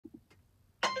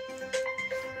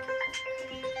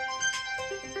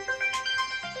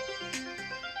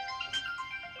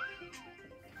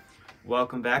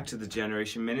Welcome back to the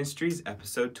Generation Ministries,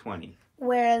 episode 20.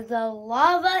 Where the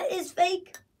lava is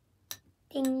fake.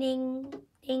 Ding, ding,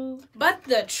 ding. But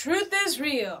the truth is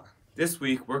real. This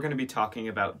week, we're going to be talking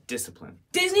about discipline.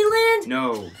 Disneyland?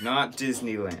 No, not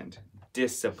Disneyland.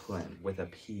 Discipline with a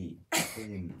P.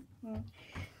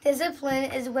 Discipline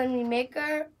is when we make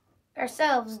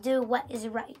ourselves do what is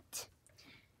right.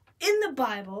 In the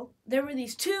Bible, there were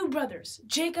these two brothers,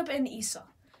 Jacob and Esau.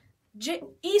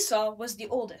 Esau was the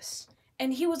oldest,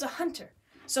 and he was a hunter.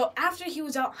 So after he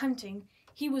was out hunting,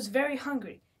 he was very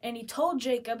hungry, and he told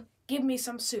Jacob, "Give me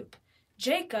some soup."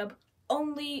 Jacob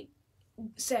only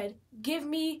said,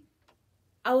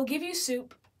 I will give you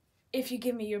soup if you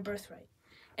give me your birthright.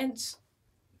 And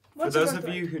for those of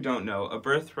you who don't know, a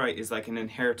birthright is like an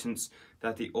inheritance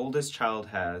that the oldest child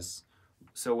has.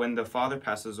 So when the father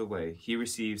passes away, he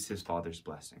receives his father's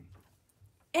blessing.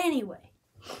 Anyway.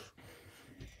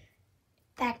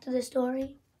 Back to the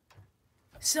story.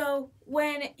 So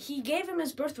when he gave him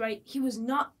his birthright,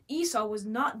 Esau was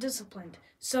not disciplined.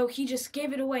 So he just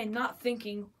gave it away, not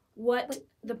thinking what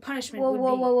the punishment would be.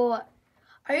 Whoa.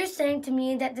 Are you saying to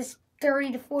me that this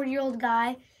 30 to 40-year-old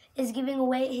guy is giving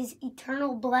away his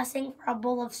eternal blessing for a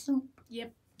bowl of soup?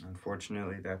 Yep.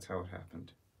 Unfortunately, that's how it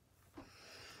happened.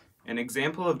 An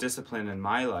example of discipline in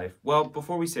my life, well,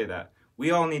 before we say that,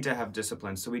 we all need to have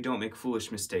discipline so we don't make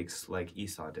foolish mistakes like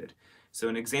Esau did. So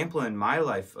an example in my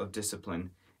life of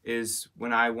discipline is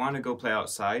when I want to go play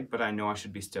outside, but I know I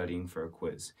should be studying for a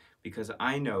quiz. Because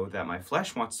I know that my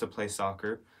flesh wants to play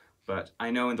soccer, but I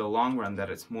know in the long run that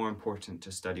it's more important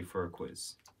to study for a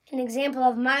quiz. An example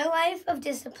of my life of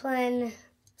discipline.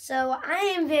 So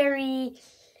I am very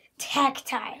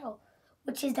tactile,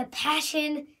 which is the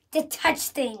passion to touch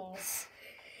things.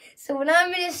 So when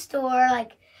I'm in a store,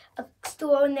 like a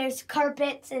store and there's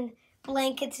carpets and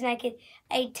blankets, and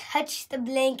I touch the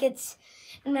blankets,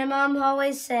 and my mom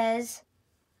always says,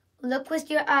 "Look with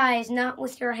your eyes, not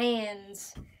with your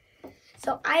hands."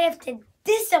 So I have to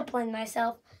discipline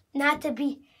myself not to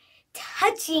be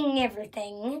touching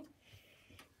everything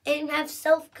and have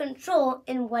self-control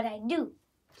in what I do.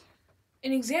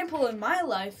 An example in my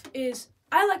life is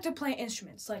I like to play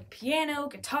instruments like piano,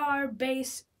 guitar,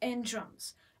 bass, and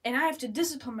drums. And I have to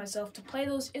discipline myself to play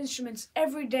those instruments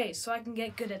every day so I can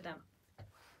get good at them.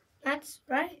 That's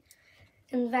right.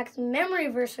 In fact, the memory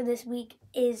verse for this week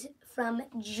is from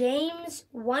James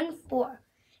 1:4.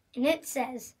 And it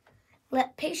says,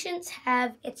 "Let patience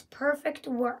have its perfect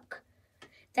work,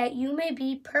 that you may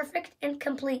be perfect and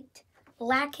complete,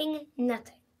 lacking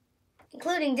nothing,"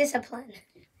 including discipline.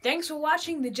 Thanks for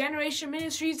watching the Generation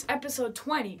Ministries episode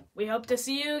 20. We hope to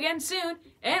see you again soon.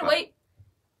 And wait,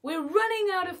 we're running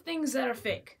out of things that are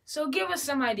fake. So give us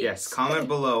some ideas. Yes, comment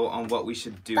below on what we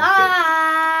should do.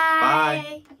 Bye.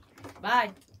 Fake. Bye.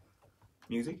 Bye.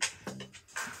 Music.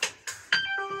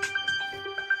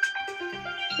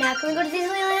 Now can we go to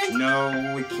Disneyland?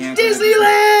 No, we can't. Disneyland!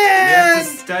 We have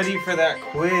to study for that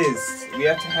quiz. We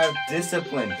have to have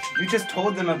discipline. You just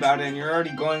told them about it and you're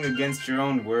already going against your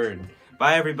own word.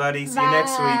 Bye, everybody. See you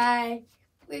next week. Bye.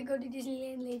 We'll go to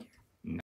Disneyland later.